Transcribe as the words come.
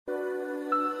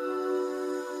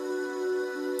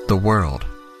The world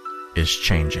is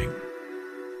changing.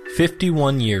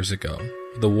 51 years ago,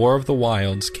 the War of the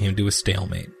Wilds came to a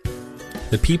stalemate.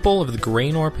 The people of the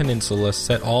Graynor Peninsula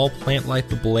set all plant life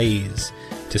ablaze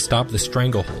to stop the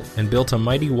Stranglehold and built a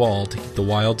mighty wall to keep the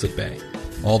wilds at bay.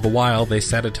 All the while, they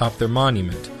sat atop their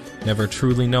monument, never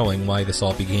truly knowing why this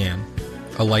all began.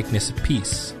 A likeness of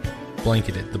peace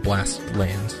blanketed the blasted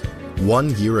lands.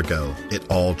 1 year ago,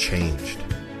 it all changed.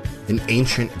 An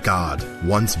ancient god,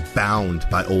 once bound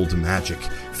by old magic,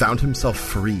 found himself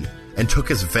free and took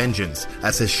his vengeance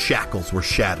as his shackles were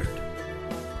shattered.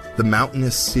 The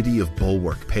mountainous city of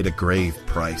Bulwark paid a grave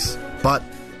price, but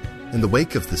in the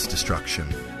wake of this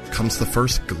destruction comes the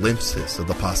first glimpses of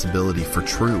the possibility for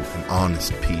true and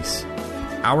honest peace.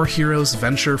 Our heroes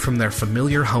venture from their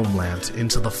familiar homeland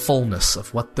into the fullness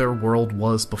of what their world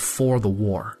was before the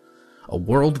war. A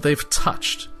world they've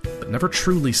touched, but never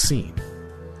truly seen.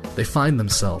 They find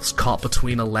themselves caught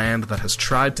between a land that has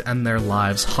tried to end their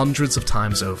lives hundreds of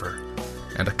times over,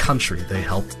 and a country they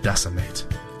helped decimate.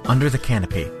 Under the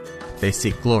canopy, they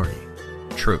seek glory,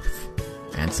 truth,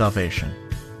 and salvation.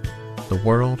 The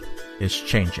world is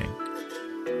changing,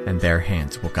 and their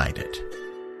hands will guide it.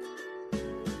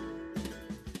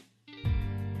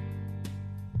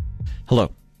 Hello,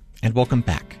 and welcome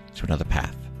back to Another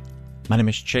Path. My name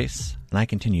is Chase, and I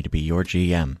continue to be your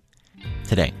GM.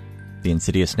 Today, the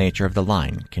insidious nature of the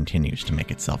line continues to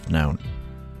make itself known.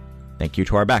 Thank you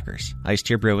to our backers, Ice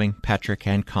Tier Brewing, Patrick,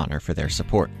 and Connor, for their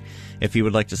support. If you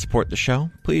would like to support the show,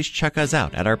 please check us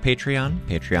out at our Patreon,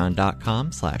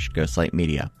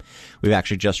 patreon.com/ghostlightmedia. We've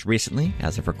actually just recently,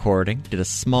 as of recording, did a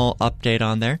small update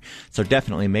on there, so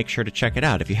definitely make sure to check it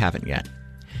out if you haven't yet.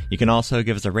 You can also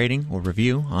give us a rating or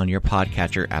review on your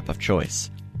podcatcher app of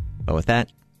choice. But with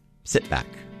that, sit back,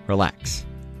 relax,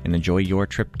 and enjoy your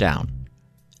trip down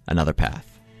another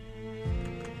path.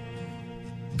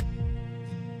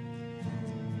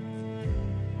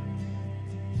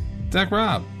 Zach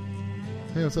Rob.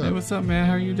 Hey, what's up? Hey, what's up, man?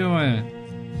 How are you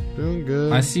doing? Doing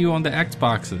good. I see you on the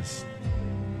Xboxes.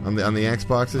 On the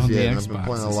Xboxes, On the yeah. I've been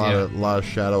playing a lot of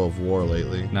Shadow of War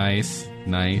lately. Nice.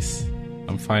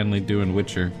 I'm finally doing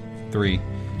Witcher 3.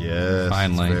 Yes,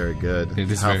 Finally. it's very good.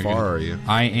 It is How very far good. are you?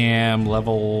 I am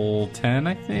level 10,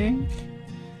 I think.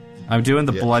 I'm doing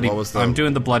the I'm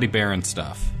doing the Bloody Baron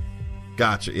stuff.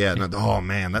 Gotcha. Yeah. No, oh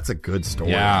man, that's a good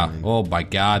story. Yeah. I mean, Oh my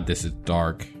God, this is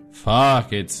dark.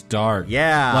 Fuck, it's dark.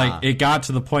 Yeah. Like it got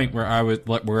to the point where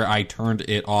I turned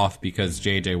it off because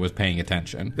JJ was paying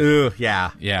attention. Ooh,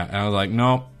 yeah. Yeah, and I was like,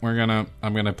 nope,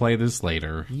 I'm gonna play this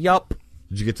later. Yup.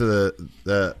 Did you get to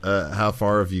the how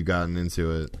far have you gotten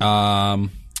into it?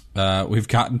 We've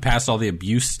gotten past all the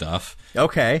abuse stuff.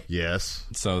 Okay. Yes.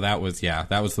 So that was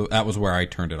where I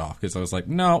turned it off because I was like,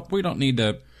 no, we don't need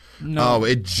to. No. Oh,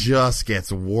 it just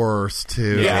gets worse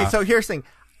too. Yeah. Okay, so here's the thing.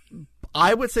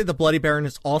 I would say the Bloody Baron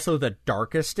is also the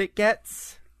darkest it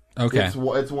gets. Okay.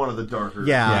 It's one of the darker.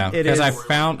 Yeah, it because is. I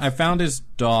found his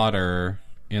daughter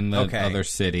in the other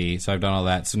city, so I've done all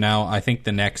that. So now I think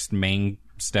the next main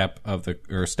step in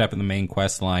the main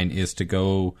quest line is to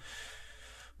go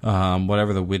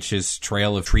whatever the witch's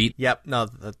Trail of Treat. Yep, no,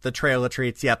 the Trail of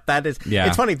Treats. Yep, that is. Yeah.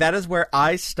 It's funny. That is where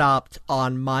I stopped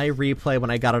on my replay when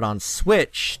I got it on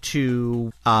Switch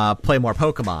to play more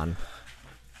Pokemon.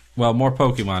 Well, more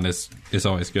Pokemon is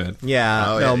always good. Yeah.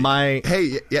 Oh, no, yeah.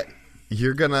 Hey, yeah,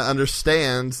 you're gonna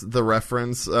understand the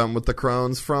reference with the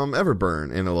crones from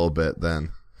Everburn in a little bit. Then.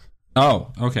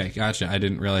 Oh, okay, gotcha. I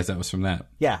didn't realize that was from that.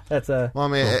 Yeah, that's a. Well, I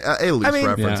mean, a loose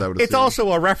reference. yeah. I would. It's assume.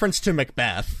 also a reference to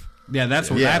Macbeth. Yeah,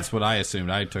 that's what I assumed.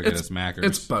 I took it as Mackers.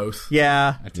 It's both.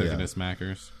 Yeah. I took it as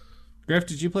Mackers. Griff,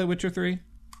 did you play Witcher 3?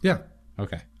 Yeah.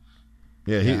 Okay.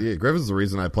 Yeah, Griff is the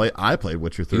reason I played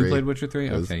Witcher 3. You played Witcher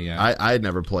 3? Okay, yeah. I had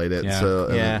never played it, so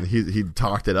and he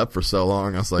talked it up for so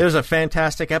long. I was like, There's a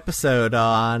fantastic episode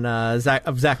on Zach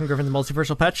and Griffin's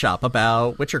Multiversal Pet Shop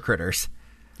about Witcher critters.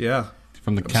 Yeah.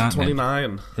 From the Episode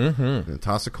continent. 29.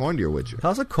 toss a coin to your Witcher.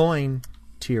 Toss a coin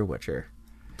to your Witcher.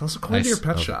 Toss a coin to your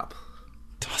pet shop.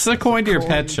 Toss a coin to your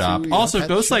pet shop. your Also, pet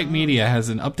Ghostlight shop. Media has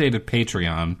an updated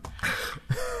Patreon.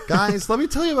 Guys, let me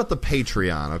tell you about the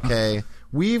Patreon, okay?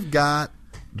 We've got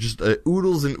just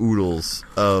oodles and oodles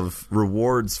of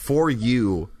rewards for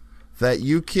you that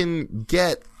you can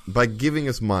get by giving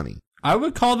us money. I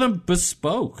would call them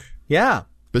bespoke. Yeah.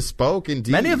 Bespoke,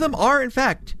 indeed. Many of them are, in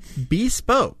fact,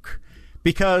 bespoke.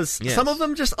 Because some of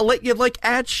them just let you,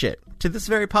 add shit to this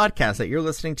very podcast that you're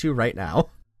listening to right now.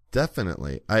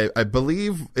 Definitely. I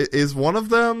believe, is one of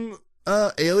them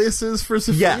aliases for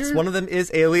Zephyr? Yes, one of them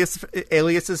is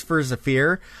aliases for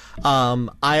Zephyr.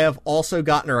 I have also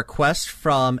gotten a request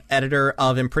from editor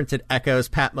of Imprinted Echoes,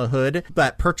 Pat Mahood,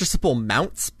 that purchasable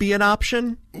mounts be an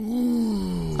option.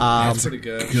 Ooh, that's pretty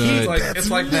good. It's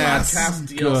like podcast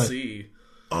DLC.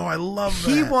 Oh, I love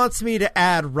that. He wants me to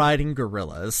add riding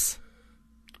gorillas.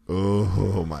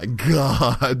 Oh my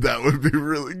god, that would be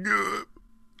really good.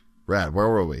 Rad, where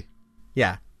were we?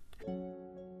 Yeah.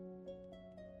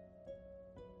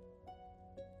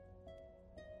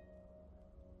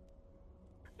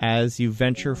 As you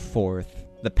venture forth,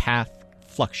 the path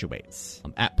fluctuates.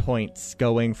 At points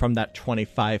going from that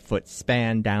 25-foot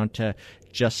span down to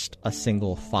just a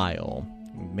single file.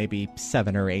 Maybe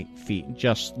 7 or 8 feet,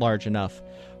 just large enough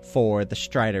for the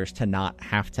striders to not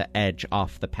have to edge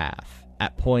off the path.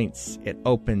 At points, it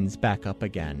opens back up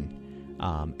again,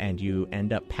 and you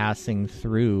end up passing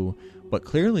through what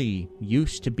clearly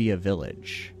used to be a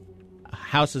village. A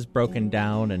house is broken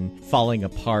down and falling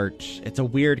apart. It's a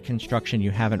weird construction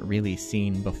you haven't really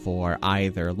seen before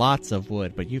either. Lots of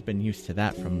wood, but you've been used to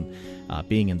that from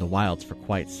being in the wilds for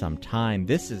quite some time.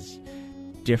 This is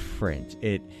different.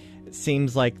 It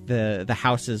seems like the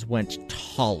houses went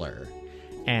taller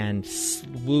and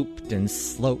swooped and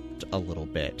sloped a little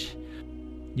bit.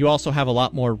 You also have a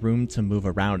lot more room to move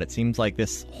around. It seems like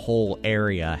this whole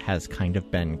area has kind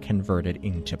of been converted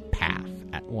into path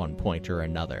at one point or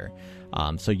another.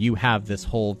 So you have this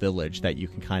whole village that you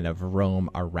can kind of roam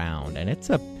around, and it's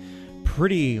a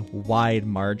pretty wide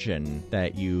margin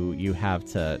that you have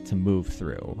to move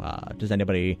through. Does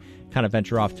anybody kind of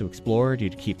venture off to explore, or do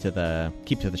you keep to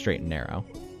the straight and narrow?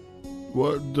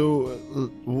 What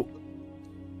do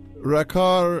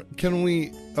Rakkar,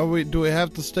 do we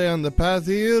have to stay on the path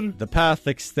here? The path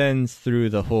extends through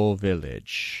the whole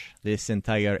village. This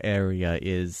entire area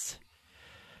is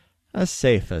as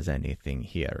safe as anything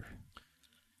here.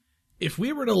 If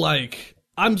we were to,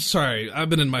 I'm sorry,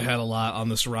 I've been in my head a lot on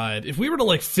this ride. If we were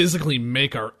to, physically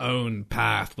make our own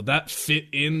path, would that fit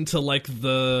into,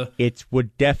 the... It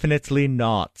would definitely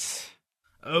not.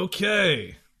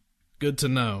 Okay. Good to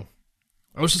know.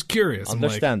 I was just curious.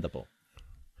 Understandable.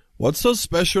 What's so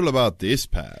special about this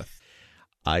path?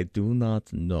 I do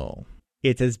not know.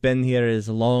 It has been here as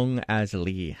long as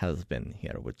Lee has been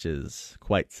here, which is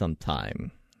quite some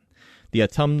time. The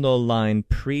autumnal line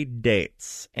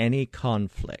predates any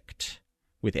conflict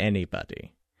with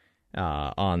anybody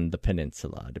on the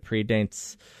peninsula. It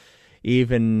predates,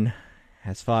 even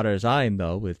as far as I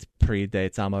know, it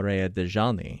predates Amareya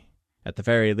Dejani. At the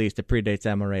very least, it predates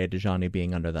Amareya Dejani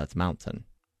being under that mountain.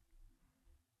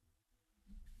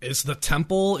 Is the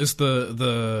temple, is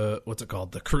the what's it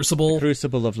called? The Crucible? The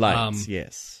Crucible of Lights,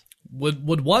 yes.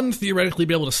 Would one theoretically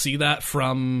be able to see that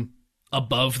from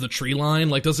above the tree line?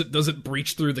 Does it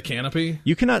breach through the canopy?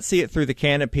 You cannot see it through the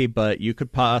canopy, but you could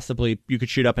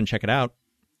shoot up and check it out.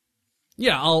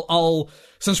 Yeah, I'll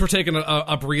since we're taking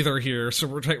a breather here, so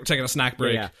we're taking a snack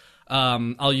break. Yeah.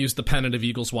 I'll use the Pennant of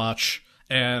Eagle's Watch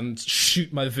and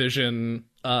shoot my vision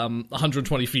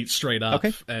 120 feet straight up,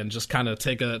 and just kind of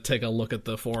take a look at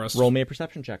the forest. Roll me a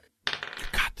perception check. You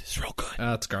got this real good.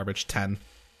 It's garbage. 10.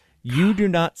 You do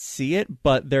not see it,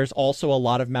 but there's also a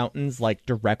lot of mountains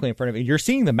directly in front of you. You're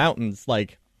seeing the mountains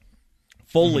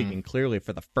fully and clearly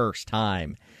for the first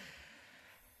time.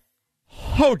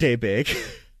 Oh, day big.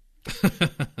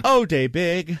 Oh, day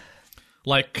big.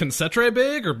 Concentre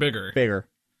big or bigger?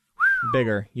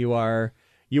 Bigger. You are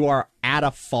at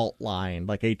a fault line,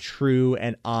 a true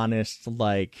and honest,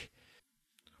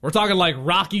 We're talking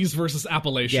Rockies versus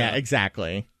Appalachia. Yeah,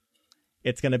 exactly.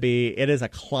 It is a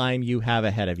climb you have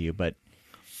ahead of you, but...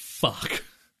 Fuck.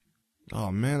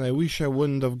 Oh man, I wish I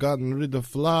wouldn't have gotten rid of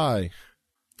Fly.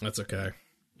 That's okay.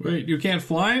 Wait, you can't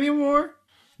fly anymore?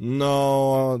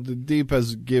 No, the deep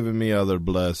has given me other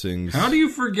blessings. How do you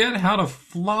forget how to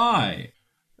fly?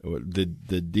 The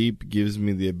deep gives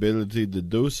me the ability to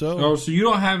do so. Oh, so you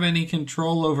don't have any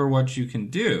control over what you can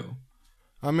do.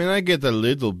 I mean, I get a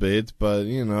little bit, but,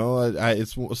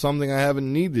 it's something I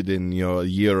haven't needed in, a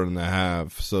year and a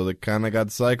half, so it kind of got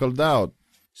cycled out.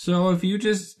 So if you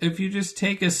just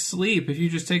take a sleep, if you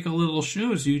just take a little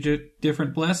snooze, you get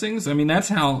different blessings? I mean, that's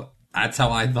how I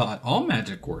thought all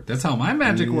magic worked. That's how my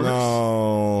magic works.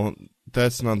 No,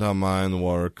 that's not how mine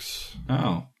works.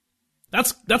 Oh.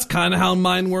 That's kind of how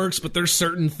mine works, but there's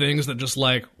certain things that just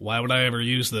why would I ever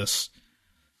use this?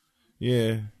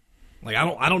 Yeah.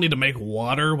 I don't need to make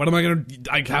water. What am I gonna?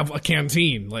 I have a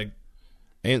canteen.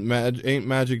 Ain't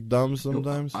magic dumb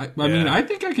sometimes? I mean, I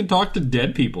think I can talk to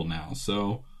dead people now.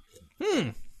 So,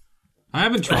 I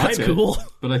haven't tried it, cool.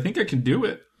 But I think I can do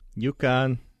it. You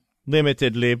can,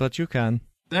 limitedly, but you can.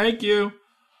 Thank you.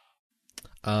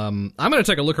 I'm going to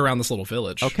take a look around this little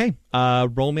village. Okay.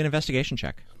 Roll me an investigation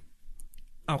check.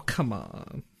 Oh, come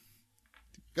on.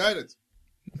 Guidance.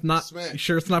 Not Smash. You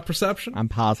sure it's not perception? I'm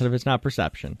positive it's not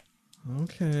perception.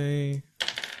 Okay.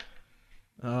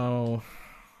 Oh.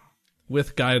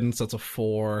 With guidance, that's a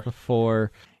 4.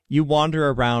 Before you wander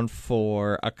around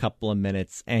for a couple of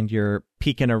minutes and you're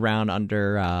peeking around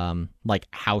under like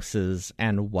houses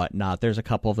and whatnot. There's a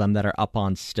couple of them that are up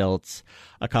on stilts,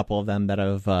 a couple of them that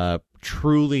have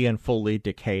truly and fully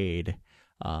decayed,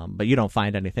 but you don't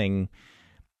find anything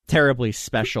terribly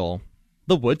special.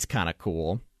 The wood's kind of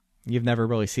cool. You've never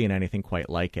really seen anything quite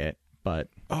like it, but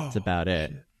that's about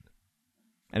it. Shit.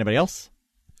 Anybody else?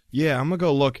 Yeah, I'm going to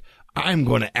go look. I'm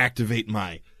going to activate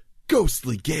my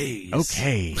ghostly gaze.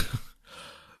 Okay.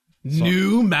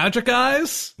 New magic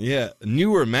eyes? Yeah,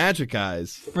 newer magic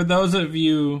eyes. For those of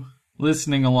you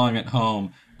listening along at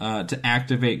home, to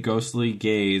activate ghostly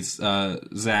gaze,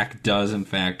 Zach does, in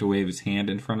fact, wave his hand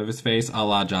in front of his face, a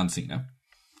la John Cena.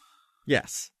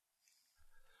 Yes.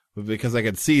 Because I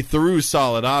can see through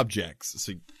solid objects.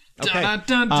 So, okay.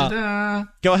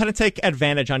 Go ahead and take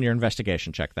advantage on your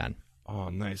investigation check then. Oh,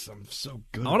 nice. I'm so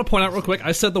good. I want to point out real quick,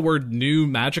 I said the word new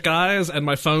magic eyes, and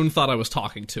my phone thought I was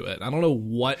talking to it. I don't know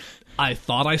what I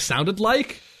thought I sounded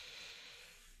like.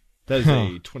 That is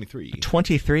a 23.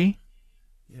 23?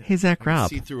 Yeah. Hey, Zach Rob.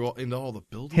 See through into all the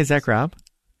buildings. Hey, Zach Rob.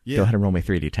 Yeah. Go ahead and roll me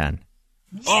 3d10.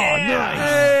 Oh, nice!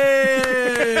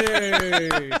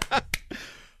 Hey!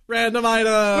 Random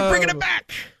item. We're bringing it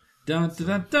back. Dun, dun,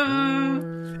 dun,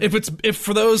 dun. If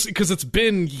for those, because it's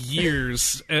been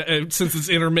years since it's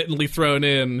intermittently thrown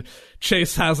in,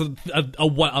 Chase has a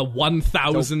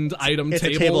 1,000 item it's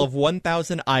table. It's a table of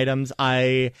 1,000 items.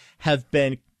 I have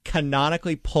been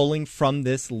canonically pulling from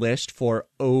this list for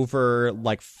over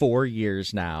 4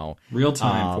 years now. Real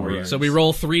time 4 years. So we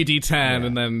roll 3d10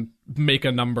 and then make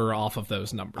a number off of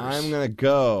those numbers. I'm going to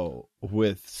go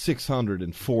with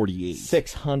 648.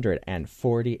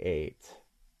 648.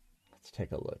 Let's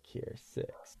take a look here. 6.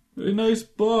 Very nice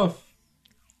buff.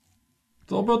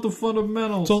 It's all about the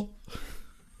fundamentals.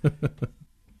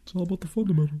 It's all about the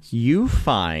fundamentals. You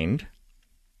find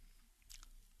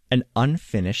an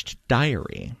unfinished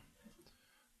diary.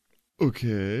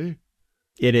 Okay.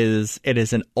 It is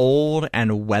an old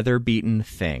and weather-beaten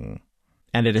thing,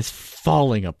 and it is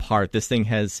falling apart. This thing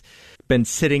has been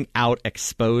sitting out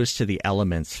exposed to the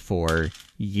elements for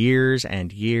years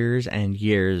and years and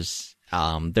years.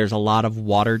 There's a lot of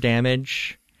water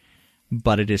damage,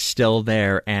 but it is still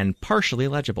there and partially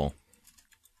legible.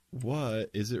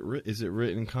 What is it? Is it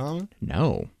written in common?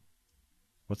 No.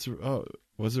 What's it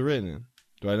written in?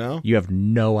 Do I know? You have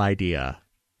no idea.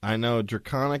 I know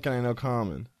Draconic and I know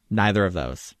Common. Neither of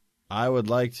those. I would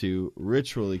like to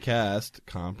ritually cast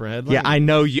Comprehend Language. Yeah,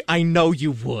 I know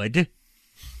you would.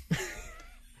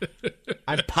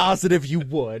 I'm positive you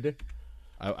would.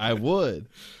 I would.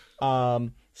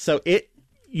 So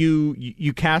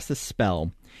you cast the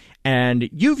spell, and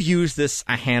you've used this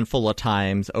a handful of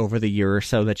times over the year or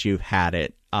so that you've had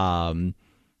it.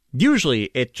 Usually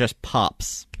it just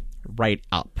pops right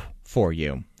up for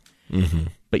you. Mm-hmm.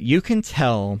 But you can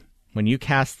tell when you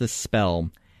cast this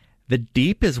spell, the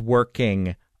deep is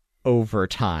working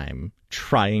overtime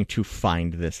trying to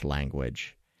find this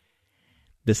language.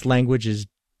 This language is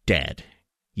dead.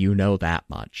 You know that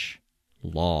much.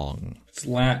 Long. It's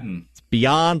Latin. It's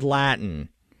beyond Latin.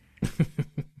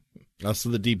 So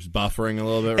the deep's buffering a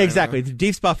little bit right Exactly. now? The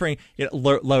deep's buffering,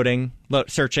 loading,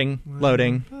 searching,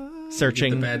 loading,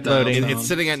 searching, loading. It's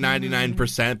sitting at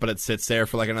 99%, but it sits there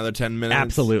for another 10 minutes.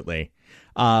 Absolutely.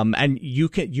 And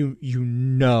you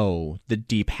know the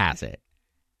deep has it.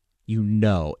 You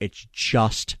know it's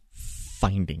just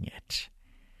finding it.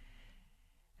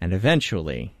 And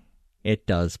eventually, it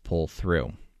does pull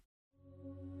through.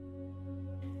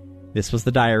 This was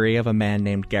the diary of a man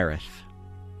named Gareth.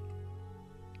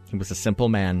 He was a simple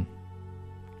man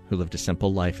who lived a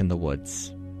simple life in the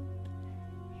woods.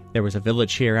 There was a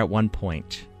village here at one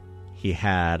point. He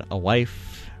had a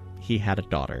wife. He had a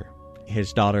daughter.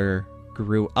 His daughter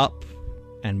grew up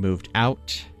and moved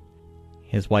out.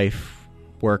 His wife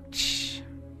worked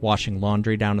washing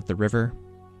laundry down at the river.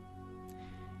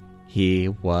 He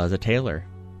was a tailor.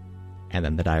 And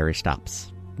then the diary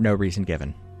stops. No reason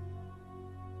given.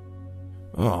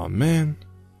 Oh, man.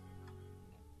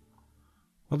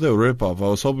 What a ripoff. I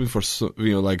was hoping for,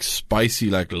 spicy,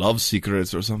 love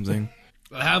secrets or something.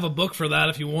 I have a book for that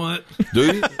if you want. Do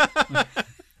you?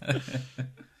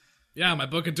 Yeah, my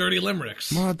book of dirty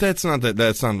limericks. Well, that's not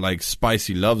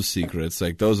spicy love secrets.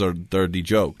 Those are dirty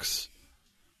jokes.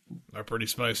 They're pretty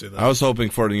spicy, though. I was hoping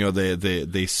for,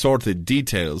 the sordid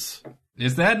details.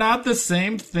 Is that not the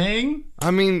same thing?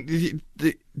 I mean,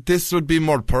 this would be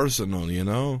more personal, you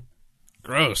know?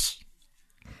 Gross.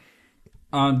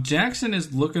 Jackson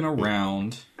is looking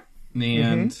around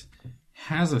and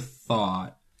has a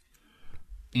thought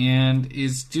and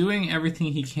is doing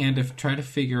everything he can to try to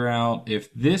figure out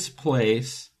if this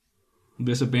place,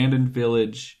 this abandoned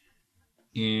village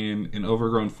in an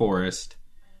overgrown forest,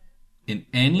 in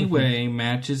any way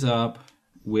matches up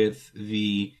with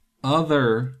the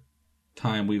other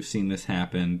time we've seen this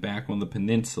happen back on the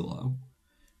peninsula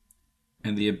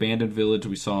and the abandoned village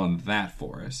we saw in that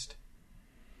forest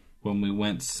when we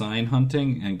went sign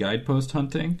hunting and guidepost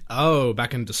hunting. Oh,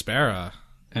 back in Despera.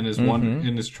 And is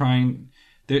is trying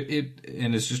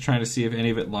and is just trying to see if any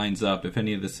of it lines up, if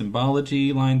any of the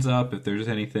symbology lines up, if there's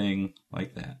anything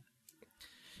like that.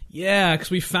 Yeah, because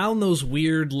we found those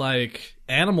weird, like,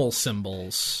 animal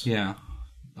symbols. Yeah.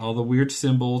 All the weird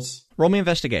symbols. Roll me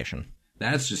investigation.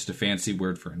 That's just a fancy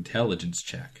word for intelligence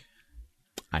check.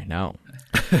 I know.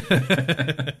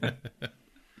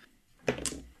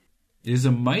 It is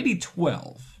a mighty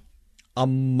 12. A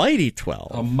mighty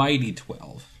 12. A mighty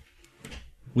 12.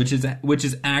 Which is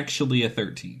actually a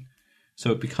 13.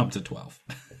 So it becomes a 12.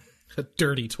 A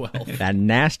dirty 12. That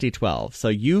nasty 12. So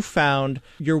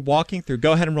you're walking through.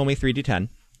 Go ahead and roll me 3d10.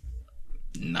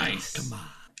 Nice. Come on.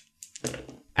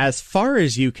 As far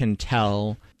as you can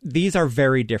tell, these are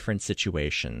very different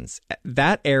situations.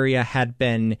 That area had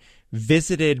been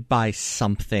visited by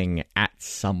something at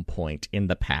some point in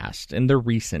the past, in the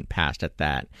recent past at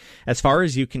that. As far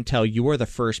as you can tell, you are the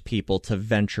first people to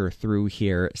venture through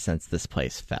here since this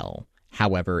place fell.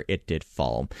 However, it did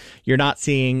fall. You're not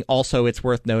seeing, also it's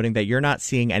worth noting that you're not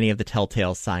seeing any of the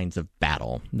telltale signs of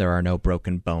battle. There are no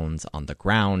broken bones on the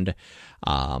ground.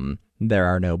 There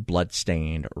are no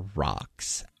blood-stained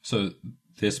rocks. So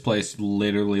this place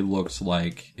literally looks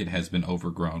like it has been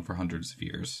overgrown for hundreds of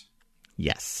years.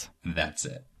 Yes. That's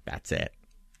it. That's it.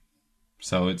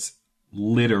 So it's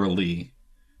literally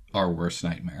our worst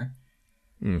nightmare.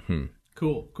 Mm-hmm.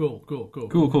 Cool. Cool.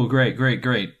 Great.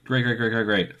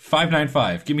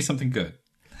 595. Give me something good.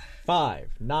 5,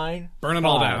 9. Burn it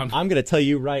all down. I'm going to tell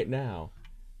you right now.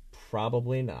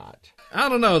 Probably not. I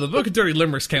don't know. The Book of Dirty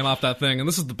Limericks came off that thing, and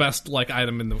this is the best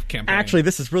item in the campaign. Actually,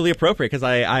 this is really appropriate because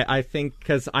I think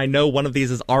because I know one of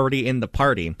these is already in the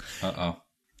party. Uh-oh.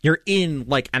 You're in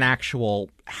an actual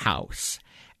house,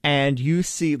 and you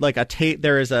see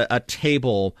there is a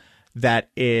table that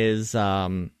is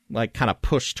kind of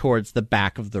pushed towards the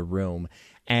back of the room.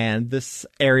 And this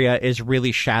area is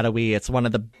really shadowy. It's one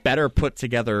of the better put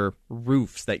together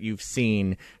roofs that you've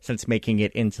seen since making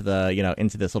it into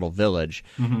into this little village.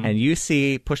 Mm-hmm. And you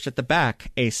see pushed at the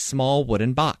back a small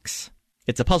wooden box.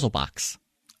 It's a puzzle box.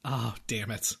 Oh,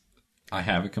 damn it. I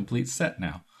have a complete set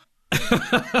now.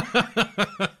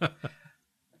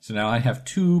 So now I have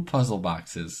 2 puzzle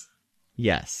boxes.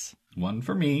 Yes. One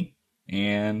for me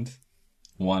and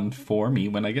one for me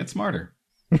when I get smarter.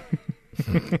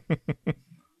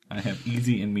 I have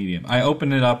easy and medium. I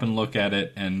open it up and look at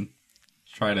it and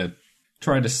try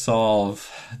to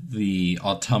solve the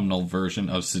autumnal version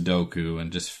of Sudoku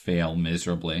and just fail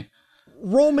miserably.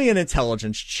 Roll me an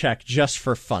intelligence check just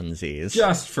for funsies.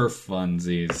 Just for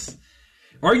funsies.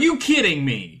 Are you kidding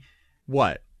me?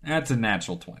 What? That's a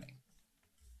natural 20.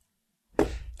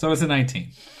 So it's a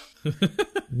 19.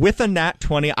 With a nat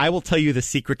 20, I will tell you the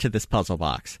secret to this puzzle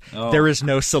box. Oh. There is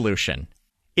no solution.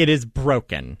 It is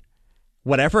broken.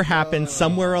 Whatever happened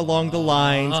somewhere along the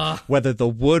lines, whether the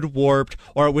wood warped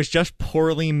or it was just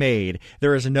poorly made,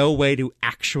 there is no way to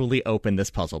actually open this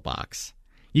puzzle box.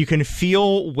 You can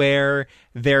feel where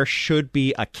there should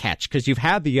be a catch, because you've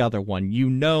had the other one. You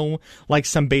know,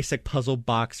 some basic puzzle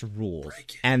box rules.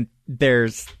 And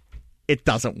it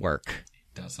doesn't work.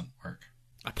 It doesn't work.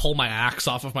 I pull my axe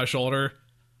off of my shoulder.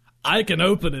 I can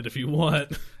open it if you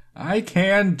want. I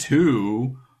can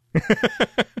too.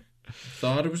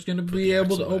 Thought I was going to be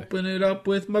able to open it up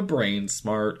with my brain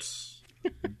smarts.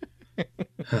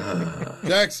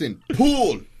 Jackson,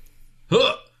 pull!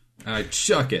 I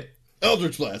chuck it.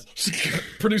 Eldritch Blast.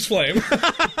 Produce flame.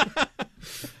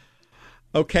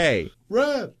 Okay.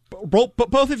 Red.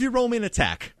 Both of you roll me an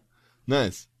attack.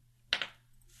 Nice.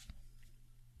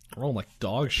 I'm rolling like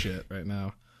dog shit right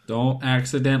now. Don't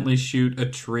accidentally shoot a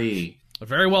tree. I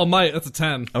very well might. That's a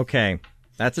 10. Okay.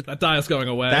 That die is going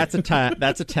away. That's a 10.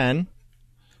 That's a 10.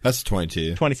 That's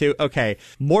 22. 22. Okay.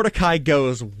 Mordecai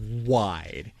goes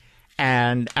wide.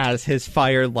 And as his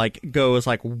fire goes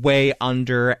way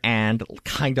under and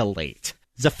kind of late.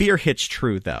 Zephyr hits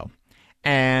true though.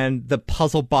 And the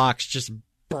puzzle box just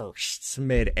bursts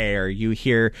midair. You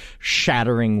hear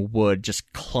shattering wood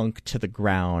just clunk to the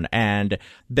ground, and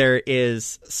there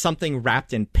is something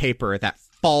wrapped in paper that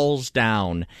falls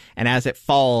down, and as it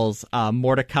falls,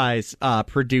 Mordecai's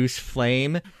produce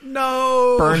flame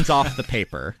burns off the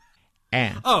paper.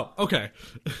 And okay.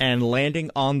 And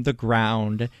landing on the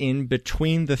ground in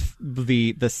between the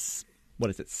what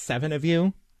is it, 7 of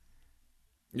you?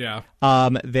 Yeah.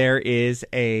 There is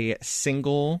a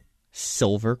single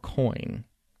silver coin.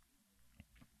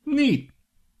 Neat.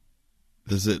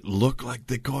 Does it look like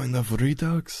the coin of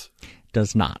Redux?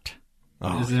 Does not.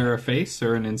 Is there a face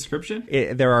or an inscription?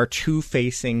 There are 2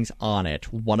 facings on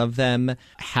it. One of them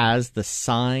has the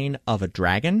sign of a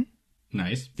dragon.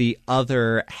 Nice. The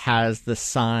other has the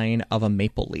sign of a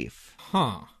maple leaf.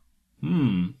 Huh.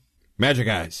 Magic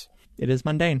eyes. It is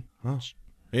mundane. Oh.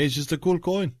 It's just a cool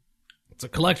coin. It's a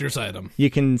collector's item.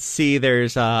 You can see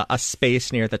there's a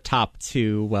space near the top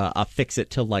to affix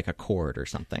it to like a cord or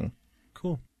something.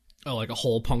 Cool. Oh, like a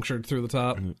hole punctured through the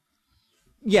top?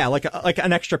 Yeah, like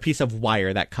an extra piece of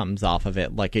wire that comes off of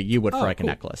it, like you would for a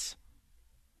necklace.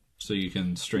 So you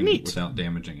can string it without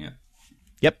damaging it.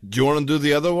 Yep. Do you want to do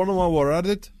the other one while we're at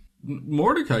it?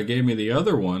 Mordecai gave me the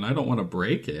other one. I don't want to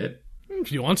break it.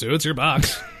 If you want to, it's your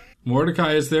box.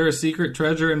 Mordecai, is there a secret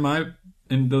treasure in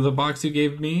the box you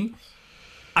gave me?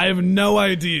 I have no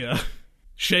idea.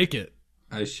 Shake it.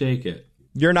 I shake it.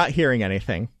 You're not hearing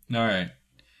anything. All right.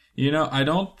 I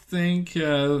don't think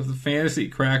the Fantasy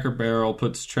Cracker Barrel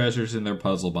puts treasures in their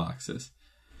puzzle boxes.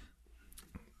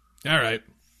 All right.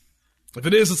 If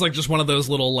it is, it's like just one of those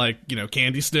little,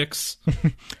 candy sticks.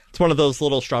 It's one of those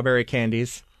little strawberry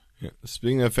candies. Yeah.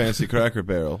 Speaking of Fantasy Cracker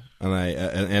Barrel,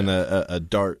 and a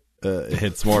dart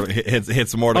hits Mordecai.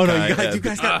 Oh no, you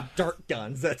guys got dart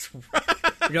guns. That's right.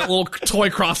 You got little toy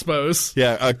crossbows.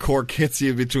 Yeah, a cork hits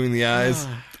you between the eyes.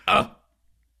 Haha.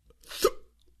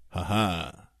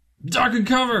 Duck and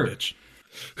cover! Bitch.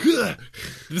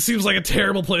 This seems like a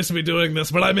terrible place to be doing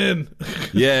this, but I'm in.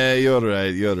 Yeah, you're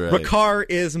right. Rakar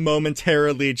is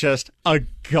momentarily just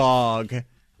agog.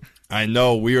 I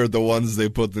know, we are the ones they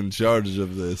put in charge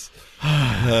of this.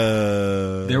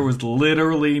 There was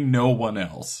literally no one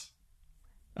else.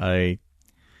 I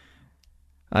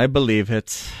believe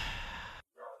it.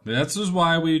 This is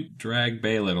why we drag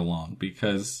Baelid along,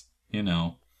 because,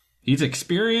 he's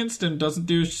experienced and doesn't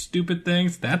do stupid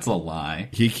things. That's a lie.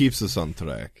 He keeps us on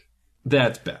track.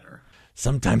 That's better.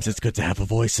 Sometimes it's good to have a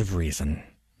voice of reason.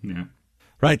 Yeah.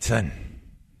 Right, then.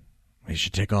 We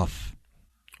should take off.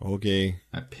 Okay.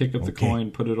 I pick up the coin,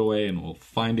 put it away, and we'll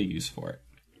find a use for it.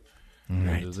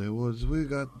 Right. Into the woods we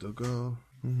got to go.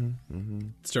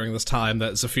 It's during this time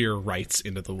that Zephyr writes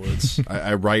Into the Woods.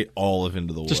 I write all of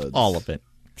Into the Woods. Just all of it.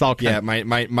 It's all yeah,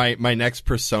 my next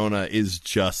persona is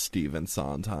just Stephen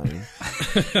Sondheim.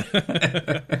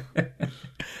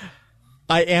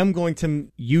 I am going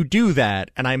to... You do that,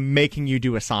 and I'm making you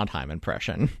do a Sondheim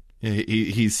impression. Yeah,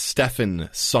 he's Stefan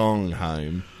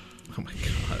Sondheim. Oh my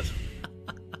god.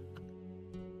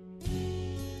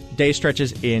 Day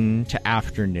stretches into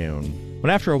afternoon, when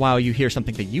after a while you hear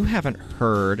something that you haven't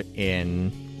heard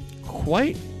in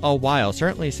quite a while,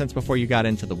 certainly since before you got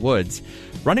into the woods.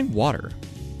 Running water.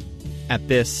 At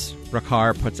this,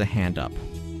 Rakar puts a hand up.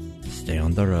 Stay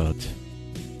on the road.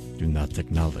 Do not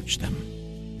acknowledge them.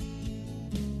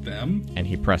 Them? And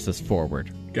he presses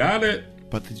forward. Got it.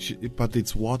 But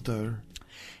it's water.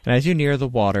 And as you near the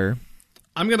water...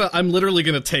 I'm literally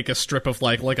gonna take a strip of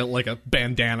like a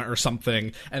bandana or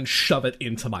something and shove it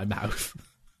into my mouth.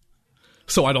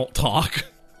 So I don't talk.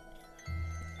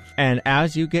 And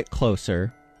as you get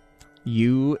closer,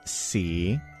 you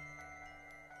see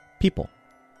people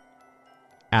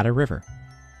at a river.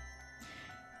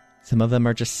 Some of them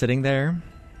are just sitting there.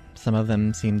 Some of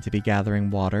them seem to be gathering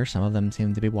water. Some of them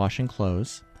seem to be washing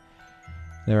clothes.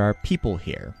 There are people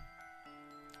here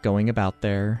going about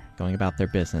their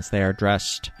business. They are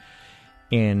dressed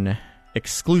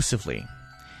exclusively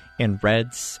in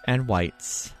reds and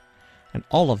whites, and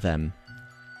all of them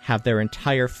have their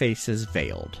entire faces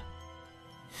veiled.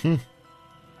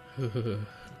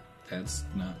 That's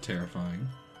not terrifying.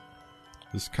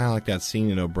 It's kind of like that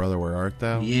scene in Oh Brother, Where Art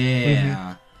Thou?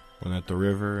 Yeah. When at the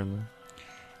river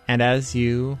And as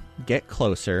you get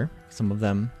closer, some of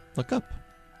them look up.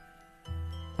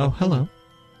 Oh, hello.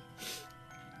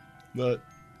 But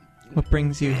What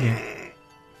brings you here?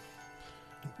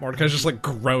 Mordecai's just like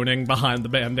groaning behind the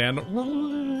bandana.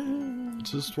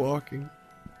 just walking.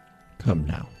 Come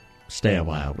now. Stay a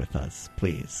while with us,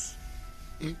 please.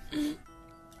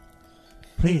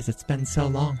 Please, it's been so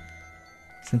long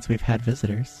since we've had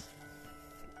visitors.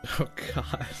 Oh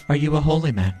god. Are you a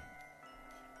holy man?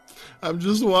 I'm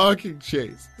just walking,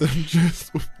 Chase. I'm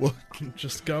just walking.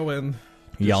 Just going.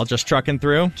 Y'all just trucking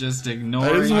through? Just I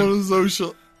ignoring. just want to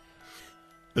social.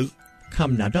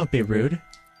 Come now, don't be rude.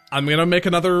 I'm gonna make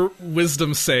another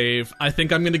wisdom save. I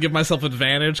think I'm gonna give myself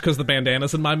advantage because the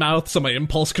bandana's in my mouth, so my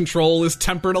impulse control is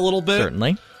tempered a little bit.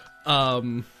 Certainly.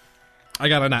 I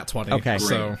got a nat 20. Okay.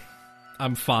 So Great.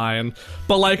 I'm fine.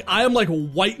 But, like, I am, like,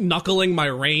 white-knuckling my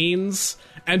reins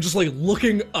and just, like,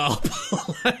 looking up.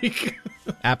 Like...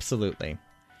 Absolutely.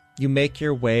 You make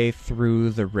your way through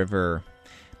the river.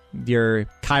 Your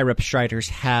Kyrip Striders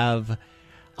have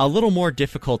a little more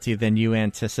difficulty than you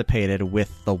anticipated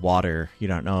with the water. You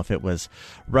don't know if it was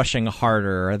rushing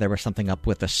harder or there was something up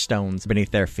with the stones beneath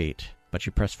their feet, but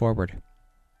you press forward.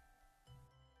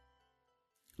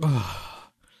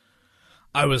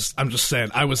 I'm just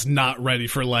saying, I was not ready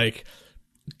for, like,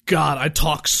 God, I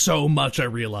talk so much, I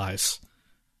realize.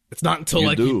 It's not until,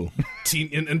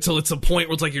 until it's a point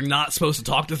where it's like you're not supposed to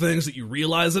talk to things that you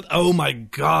realize it. Oh my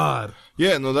God.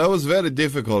 Yeah, no, that was very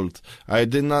difficult. I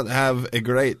did not have a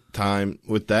great time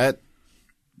with that.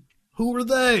 Who were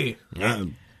they?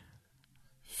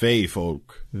 Fey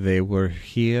folk. They were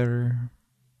here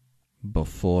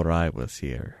before I was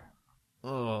here.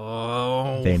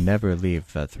 Oh. They never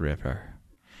leave that river.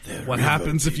 What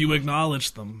happens if you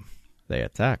acknowledge them? They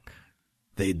attack.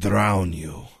 They drown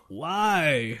you.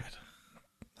 Why?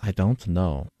 I don't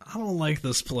know. I don't like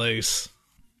this place.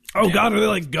 Oh God, are they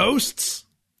like ghosts?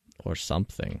 Or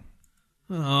something.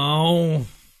 Oh.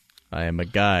 I am a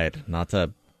guide, not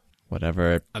a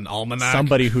whatever. An almanac?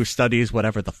 Somebody who studies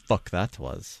whatever the fuck that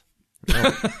was.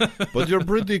 But you're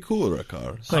pretty cool,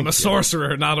 Rakar. I'm a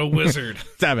sorcerer, not a wizard.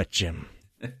 Damn it, Jim.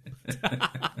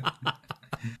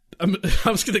 I'm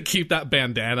just gonna keep that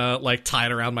bandana like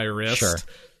tied around my wrist, Sure.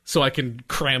 so I can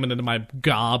cram it into my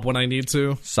gob when I need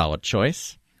to. Solid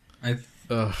choice.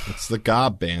 It's the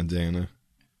gob bandana.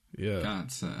 Yeah,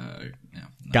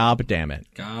 Gob damn it.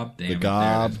 Gob damn The it.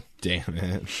 gob, damn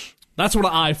it. that's what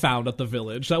I found at the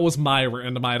village. That was my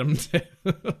random item.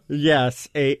 Yes,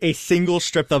 a single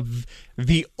strip of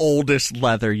the oldest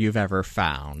leather you've ever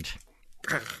found.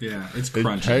 Yeah, it's It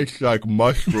crunchy. tastes like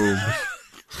mushrooms.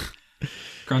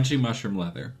 Crunchy mushroom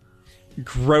leather.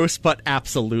 Gross, but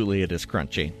absolutely it is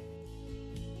crunchy.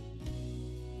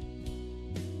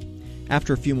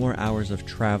 After a few more hours of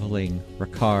traveling,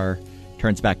 Rakar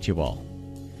turns back to you all.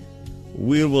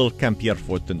 We will camp here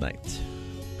for tonight.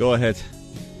 Go ahead,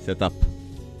 set up.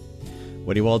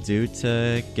 What do you all do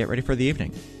to get ready for the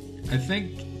evening? I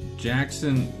think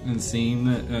Jackson, and seeing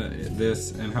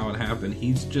this and how it happened,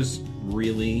 he's just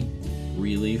really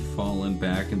fallen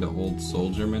back into old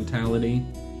soldier mentality.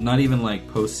 Not even like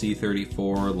post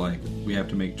C34, like we have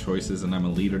to make choices and I'm a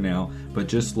leader now, but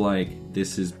just like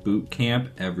this is boot camp,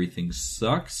 everything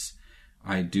sucks.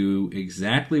 I do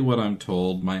exactly what I'm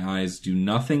told. My eyes do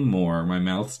nothing more. My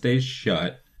mouth stays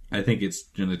shut. I think it's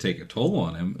going to take a toll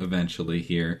on him eventually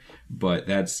here, but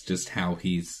that's just how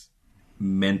he's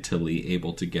mentally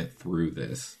able to get through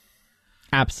this.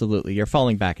 Absolutely. You're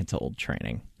falling back into old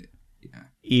training. Yeah.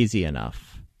 Easy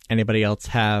enough. Anybody else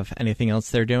have anything else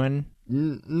they're doing?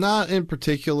 Not in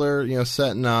particular,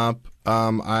 setting up.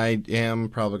 I am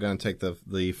probably going to take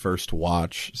the first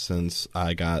watch since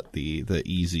I got the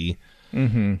easy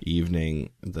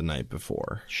evening the night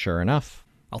before. Sure enough.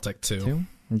 I'll take two.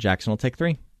 And Jackson will take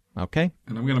 3. Okay.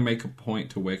 And I'm going to make a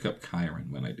point to wake up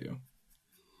Kyron when I do.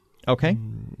 Okay.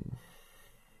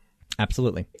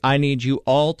 Absolutely. I need you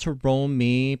all to roll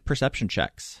me perception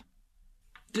checks.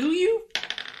 Do you?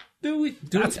 Do we?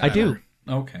 I do.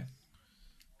 Okay.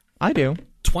 I do.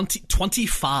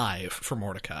 25 for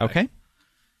Mordecai. Okay.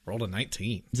 Rolled a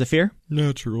 19. Zephyr?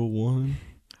 Natural 1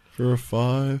 for a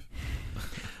 5.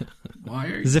 Why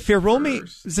are you Zephyr, roll me.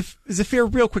 first? Zephyr,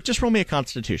 real quick, just roll me a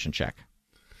constitution check.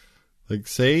 Like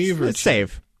save or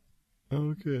Save.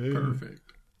 Okay. Perfect.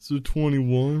 So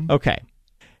 21. Okay.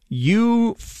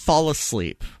 You fall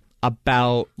asleep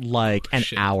about like an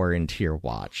hour into your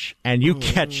watch, and you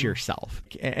catch yourself.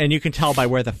 And you can tell by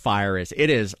where the fire is. It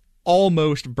is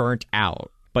almost burnt out,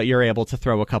 but you're able to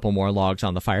throw a couple more logs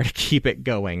on the fire to keep it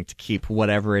going, to keep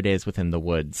whatever it is within the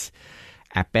woods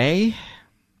at bay.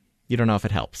 You don't know if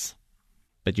it helps,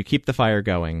 but you keep the fire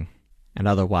going, and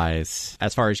otherwise,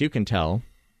 as far as you can tell,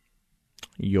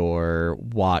 your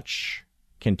watch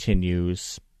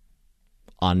continues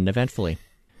uneventfully.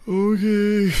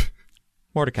 Okay.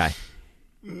 Mordecai,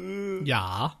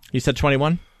 Yeah. you said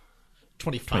 21?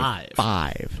 25.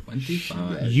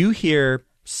 25. You hear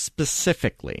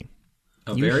specifically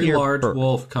A you very hear large burp.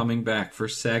 wolf coming back for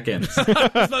seconds. I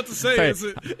was about to say,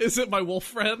 is it my wolf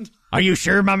friend? Are you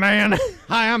sure, my man?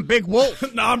 Hi, I'm Big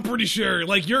Wolf. No, I'm pretty sure.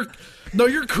 Like, you're no,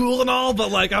 you're cool and all,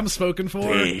 but like I'm spoken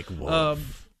for. Big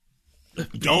wolf.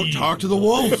 Don't talk to the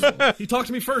wolf. He talked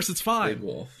to me first. It's fine. Big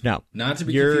wolf. No. Not to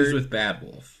be confused with bad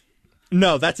wolf.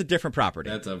 No, that's a different property.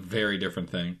 That's a very different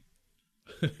thing.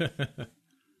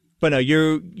 But no,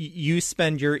 you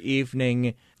spend your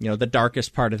evening, the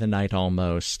darkest part of the night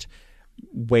almost,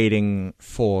 waiting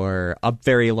for a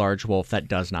very large wolf that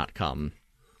does not come.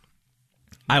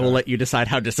 I will let you decide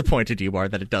how disappointed you are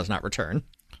that it does not return.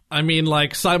 I mean,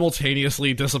 like,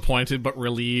 simultaneously disappointed but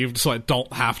relieved, so I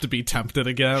don't have to be tempted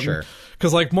again. Sure.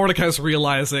 Because, like, Mordecai's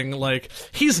realizing, like,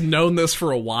 he's known this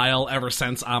for a while, ever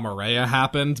since Amareya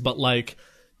happened, but, like,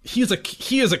 he is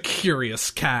a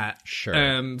curious cat. Sure.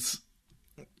 And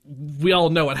we all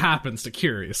know what happens to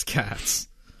curious cats.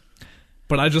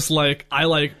 But I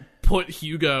put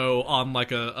Hugo on,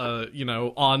 like,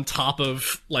 on top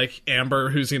of, like, Amber,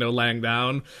 who's, laying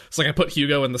down. So, like, I put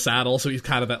Hugo in the saddle, so he's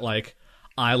kind of at, like,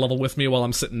 eye level with me while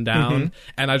I'm sitting down,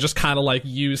 and I just kind of like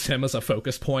use him as a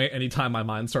focus point anytime my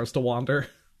mind starts to wander.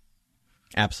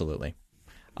 Absolutely.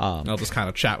 I'll just kind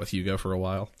of chat with Hugo for a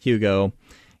while. Hugo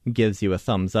gives you a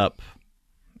thumbs up,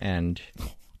 and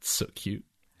it's so cute.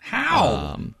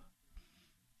 How?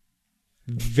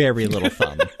 Very little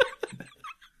thumb.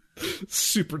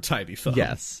 Super tiny thumb.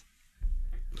 Yes.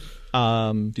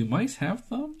 Do mice have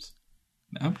thumbs?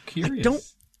 I'm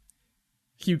curious.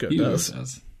 Hugo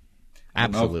does.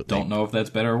 Absolutely. Don't know if that's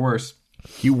better or worse.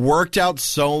 He worked out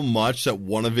so much that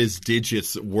one of his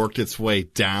digits worked its way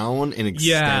down and extended.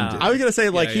 Yeah. I was going to say,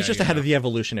 he's just ahead of the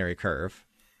evolutionary curve.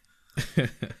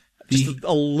 Just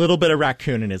a little bit of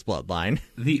raccoon in his bloodline.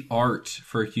 The art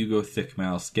for Hugo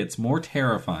Thickmouse gets more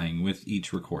terrifying with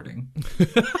each recording.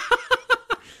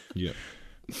 Yeah.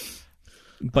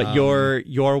 But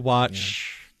your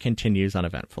watch continues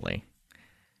uneventfully.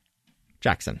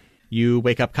 Jackson, you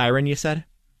wake up Chiron, you said?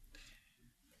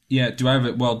 Yeah, do I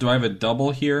have a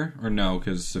double here or no?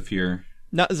 Because Zephyr.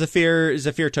 No,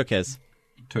 Zephyr took his.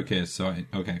 So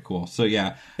okay, cool. So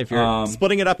yeah, if you're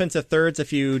splitting it up into thirds,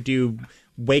 do you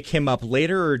wake him up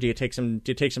later, or do you take some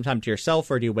time to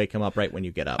yourself, or do you wake him up right when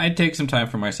you get up? I'd take some time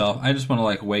for myself. I just want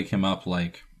to wake him up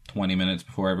 20 minutes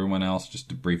before everyone else, just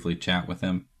to briefly chat with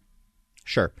him.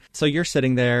 Sure. So you're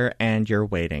sitting there and you're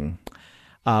waiting.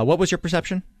 What was your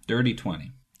perception? Dirty 20.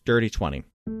 Dirty 20.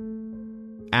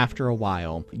 After a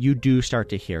while, you do start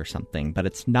to hear something, but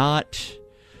it's not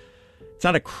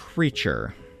a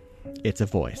creature. It's a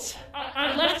voice.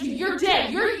 I left you. You're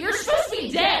dead. You're supposed to be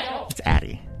dead. Oh. It's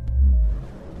Addie.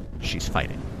 She's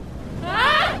fighting.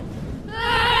 Ah!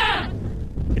 Ah!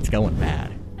 It's going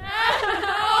bad.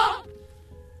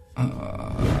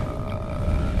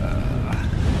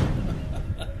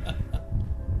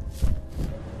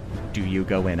 Do you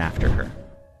go in after her?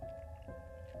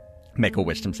 Make a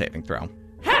wisdom saving throw.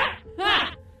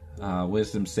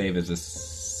 Wisdom save is a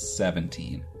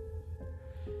 17.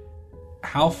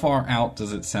 How far out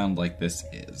does it sound like this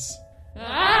is?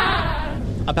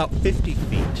 About 50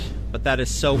 feet, but that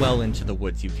is so well into the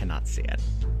woods you cannot see it.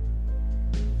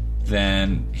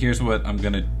 Then here's what I'm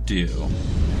gonna do.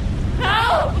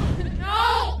 No!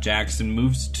 No! Jackson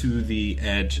moves to the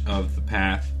edge of the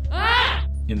path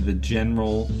in the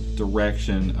general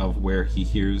direction of where he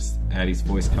hears Addie's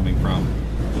voice coming from.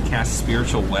 He casts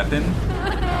Spiritual Weapon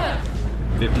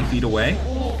 50 feet away.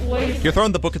 You're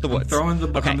throwing the book at the woods. I'm throwing the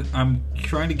book. Okay. I'm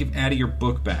trying to give Addie your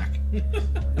book back.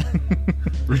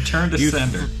 Return to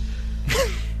sender.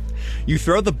 You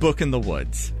throw the book in the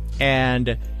woods,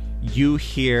 and you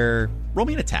hear... Roll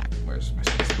me an attack. Where's my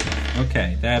space?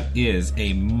 Okay, that is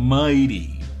a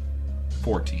mighty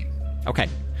 14. Okay.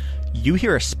 You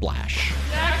hear a splash.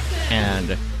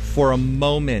 And for a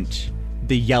moment,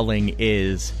 the yelling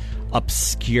is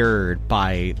obscured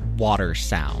by water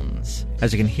sounds.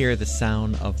 As you can hear the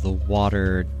sound of the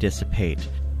water dissipate,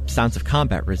 sounds of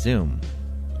combat resume,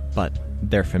 but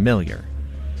they're familiar.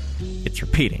 It's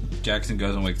repeating. Jackson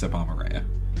goes and wakes up Amareya.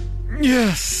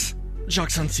 Yes,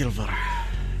 Jackson Silver.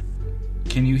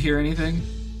 Can you hear anything?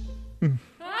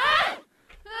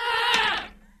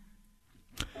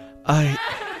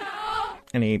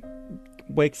 And he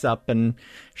wakes up and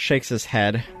shakes his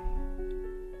head.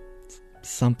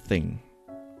 Something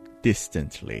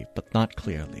distantly, but not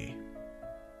clearly.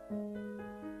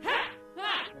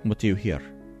 What do you hear?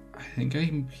 I think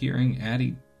I'm hearing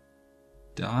Addie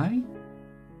die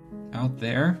out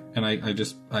there, and I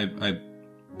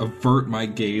avert my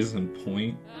gaze and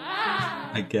point.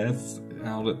 I guess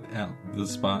out at the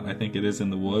spot. I think it is in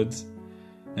the woods,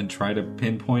 and try to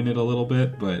pinpoint it a little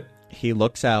bit. But he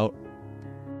looks out.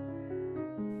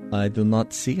 I do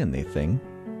not see anything.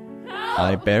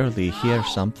 I barely hear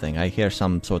something. I hear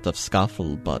some sort of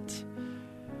scuffle, but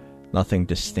Nothing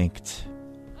distinct.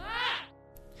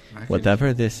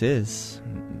 Whatever this is,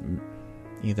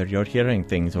 either you're hearing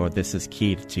things or this is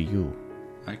keyed to you.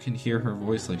 I can hear her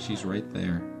voice like she's right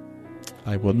there.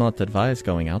 I would not advise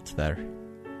going out there.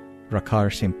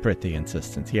 Rakar seemed pretty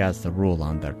insistent. He has the rule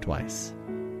on there twice.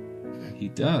 He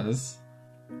does.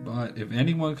 But if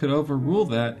anyone could overrule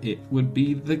that, it would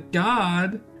be the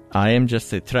god. I am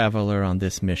just a traveler on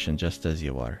this mission, just as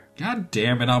you are. God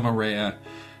damn it, Amareya.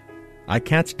 I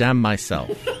can't damn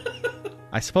myself.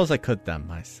 I suppose I could damn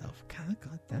myself. God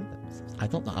damn it. I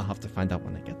don't know. I'll have to find out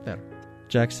when I get there.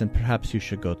 Jackson, perhaps you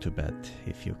should go to bed,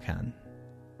 if you can.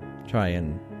 Try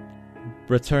and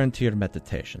return to your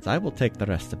meditations. I will take the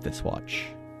rest of this watch.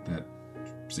 That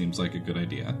seems like a good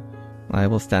idea. I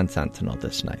will stand sentinel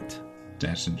this night.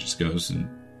 Jackson just goes and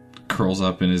curls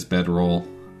up in his bedroll.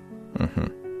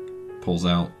 Pulls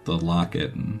out the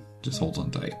locket and just holds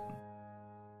on tight.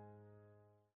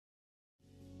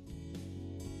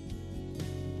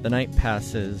 The night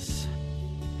passes,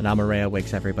 and Amareya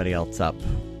wakes everybody else up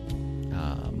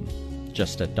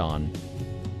just at dawn.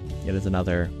 It is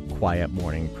another quiet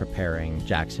morning preparing.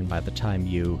 Jackson, by the time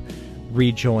you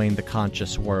rejoin the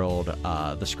conscious world,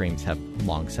 the screams have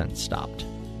long since stopped.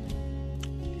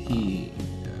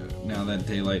 Now that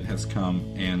daylight has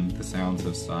come and the sounds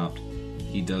have stopped,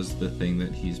 he does the thing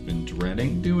that he's been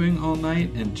dreading doing all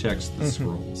night and checks the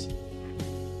scrolls.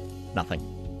 Nothing.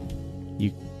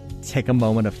 You take a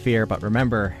moment of fear, but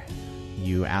remember,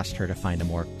 you asked her to find a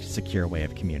more secure way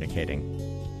of communicating.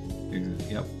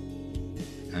 Yep.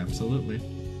 Absolutely.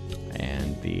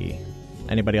 And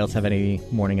anybody else have any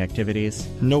morning activities?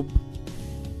 Nope.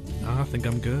 I think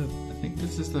I'm good. I think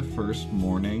this is the first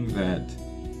morning that...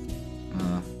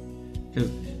 because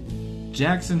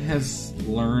Jackson has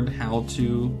learned how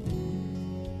to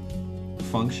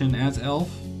function as Elf.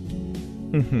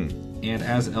 And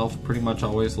as Elf pretty much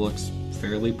always looks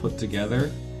fairly put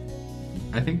together.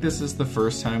 I think this is the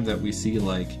first time that we see,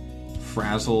 like,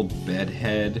 frazzled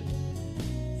bedhead,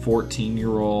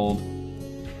 14-year-old,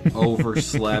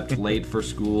 overslept, late for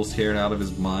school, scared out of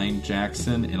his mind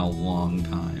Jackson in a long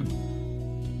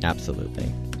time.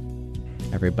 Absolutely.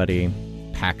 Everybody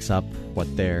packs up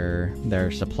what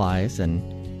their supplies and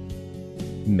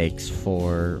makes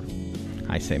for...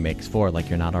 I say makes for, like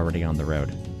you're not already on the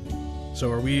road. So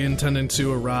are we intending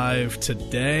to arrive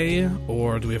today,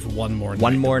 or do we have one more night?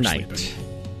 One more night.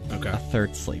 Sleeping? Okay. A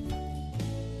third sleep.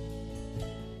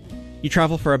 You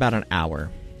travel for about an hour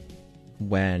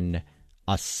when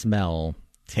a smell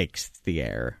takes the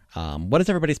air. What is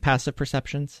everybody's passive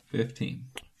perceptions? 15.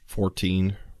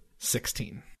 14.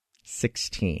 16.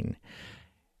 16.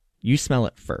 You smell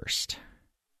it first.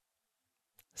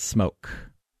 Smoke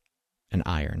and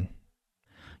iron.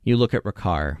 You look at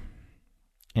Rakar,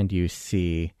 and you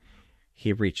see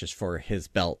he reaches for his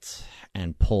belt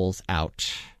and pulls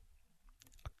out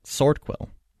a sword quill.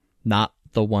 Not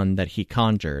the one that he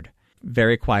conjured.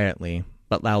 Very quietly,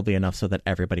 but loudly enough so that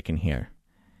everybody can hear.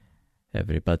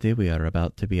 Everybody, we are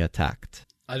about to be attacked.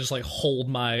 I just, like,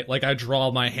 I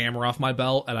draw my hammer off my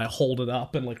belt, and I hold it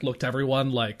up and, like, look to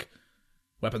everyone, like,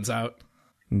 weapons out.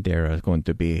 There are going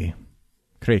to be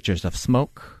creatures of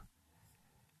smoke.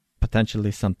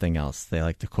 Potentially something else. They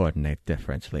like to coordinate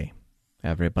differently.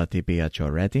 Everybody be at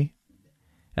your ready.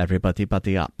 Everybody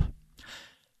buddy up.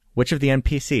 Which of the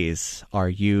NPCs are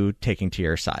you taking to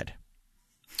your side?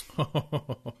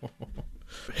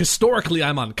 Historically,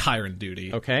 I'm on Chiron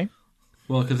duty. Okay.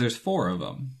 Well, because there's 4 of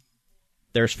them.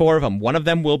 There's 4 of them. One of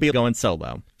them will be going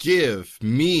solo. Give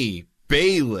me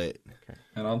Baylet. Okay.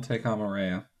 And I'll take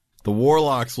Amareya. The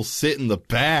warlocks will sit in the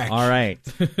back. All right.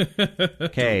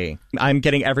 Okay. I'm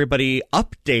getting everybody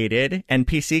updated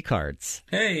NPC cards.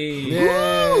 Hey!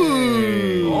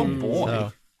 Yay! Oh, boy.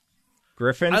 So,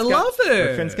 Griffin's love it.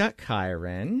 Griffin's got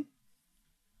Chiron.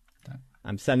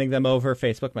 I'm sending them over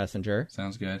Facebook Messenger.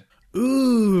 Sounds good.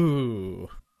 Ooh.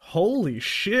 Holy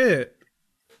shit.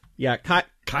 Yeah,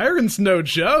 Chiron's no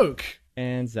joke.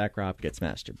 And Zach Robb gets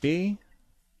Master B.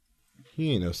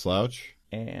 He ain't no slouch.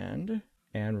 And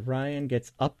Ryan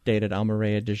gets updated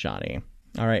Amareya Dejani.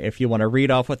 All right, if you want to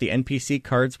read off what the NPC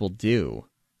cards will do.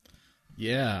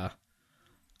 Yeah.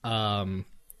 Chiron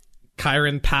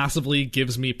passively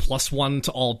gives me +1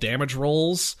 to all damage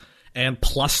rolls and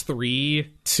 +3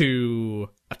 to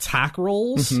attack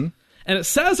rolls. Mm-hmm. And it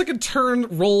says I can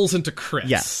turn rolls into crits.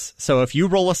 Yes. So if you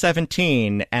roll a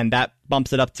 17 and that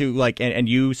bumps it up to, like, and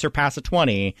you surpass a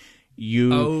 20,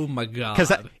 you... Oh my god.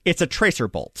 Because it's a tracer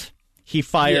bolt. He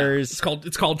fires... Yeah,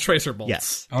 it's called tracer bolts.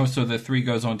 Yes. Oh, so the 3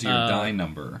 goes onto your die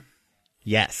number.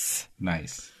 Yes.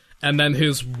 Nice. And then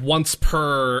his once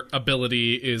per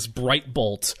ability is Bright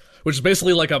Bolt, which is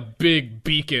basically like a big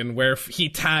beacon where if he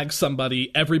tags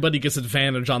somebody, everybody gets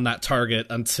advantage on that target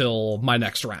until my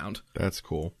next round. That's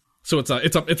cool. So it's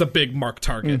a big mark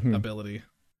target ability.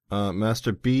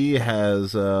 Master B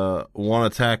has one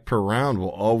attack per round will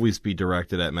always be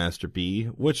directed at Master B,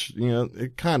 which,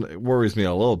 it kind of worries me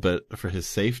a little bit for his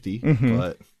safety,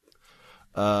 but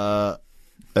and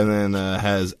then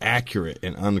has accurate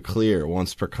and unclear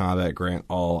once per combat, grant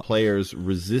all players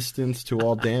resistance to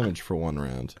all damage for 1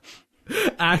 round.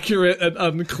 Accurate and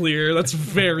unclear. That's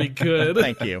very good.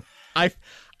 Thank you. I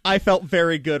felt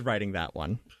very good writing that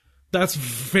one. That's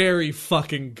very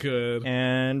fucking good.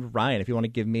 And Ryan, if you want to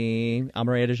give me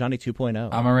Amareya Dajani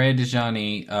 2.0. Amareya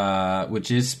Dajani, which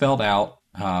is spelled out,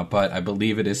 but I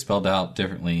believe it is spelled out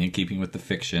differently in keeping with the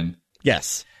fiction.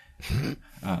 Yes.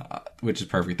 Which is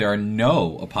perfect. There are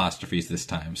no apostrophes this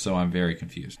time, so I'm very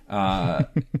confused.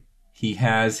 He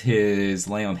has his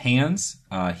Lay on Hands.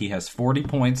 He has 40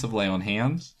 points of Lay on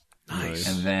Hands. Nice.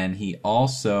 And then he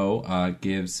also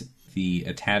gives the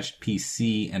attached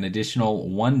PC an additional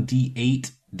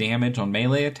 1d8 damage on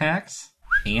melee attacks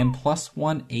and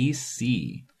 +1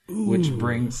 AC, which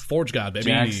brings Forge God, baby.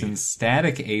 Jackson's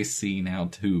static AC now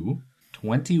to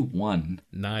 21.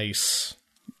 Nice.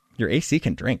 Your AC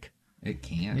can drink. It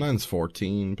can. Mine's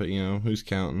 14, but who's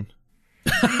counting?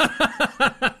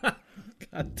 God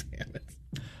damn it.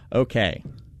 Okay.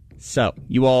 So,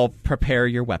 you all prepare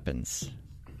your weapons.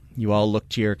 You all look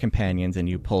to your companions and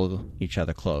you pull each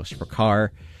other close. Rakar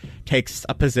takes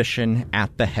a position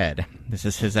at the head. This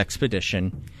is his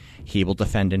expedition. He will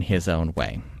defend in his own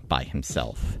way, by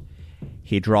himself.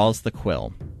 He draws the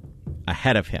quill.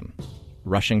 Ahead of him,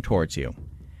 rushing towards you,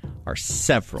 are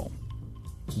several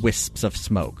wisps of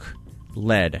smoke,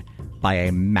 led by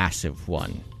a massive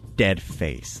one, dead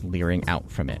face leering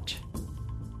out from it.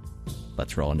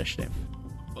 Let's roll initiative.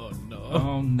 Oh, no.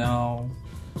 Oh, no.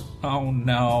 Oh,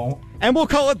 no. And we'll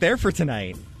call it there for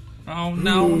tonight. Oh,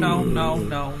 no, no, no,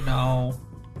 no, no.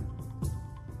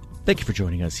 Thank you for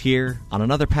joining us here on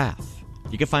Another Path.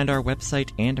 You can find our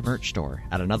website and merch store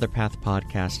at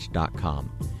anotherpathpodcast.com,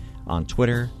 on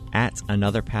Twitter at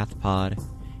anotherpathpod,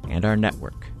 and our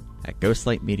network at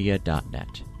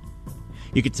ghostlightmedia.net.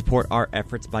 You can support our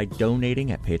efforts by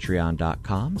donating at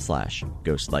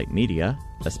patreon.com/ghostlightmedia.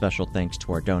 A special thanks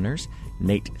to our donors,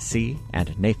 Nate C.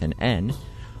 and Nathan N.,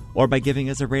 or by giving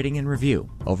us a rating and review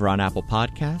over on Apple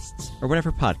Podcasts or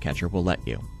whatever podcatcher will let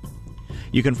you.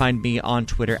 You can find me on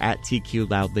Twitter at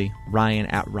TQLoudly, Ryan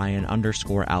at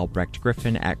Ryan_Albrecht,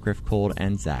 Griffin at GriffCold,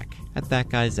 and Zach at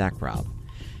ThatGuyZachRob.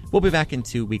 We'll be back in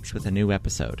 2 weeks with a new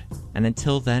episode. And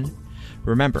until then,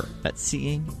 remember that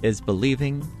seeing is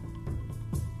believing,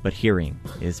 but hearing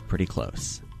is pretty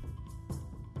close.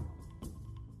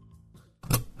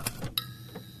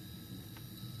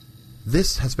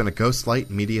 This has been a Ghostlight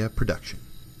Media production.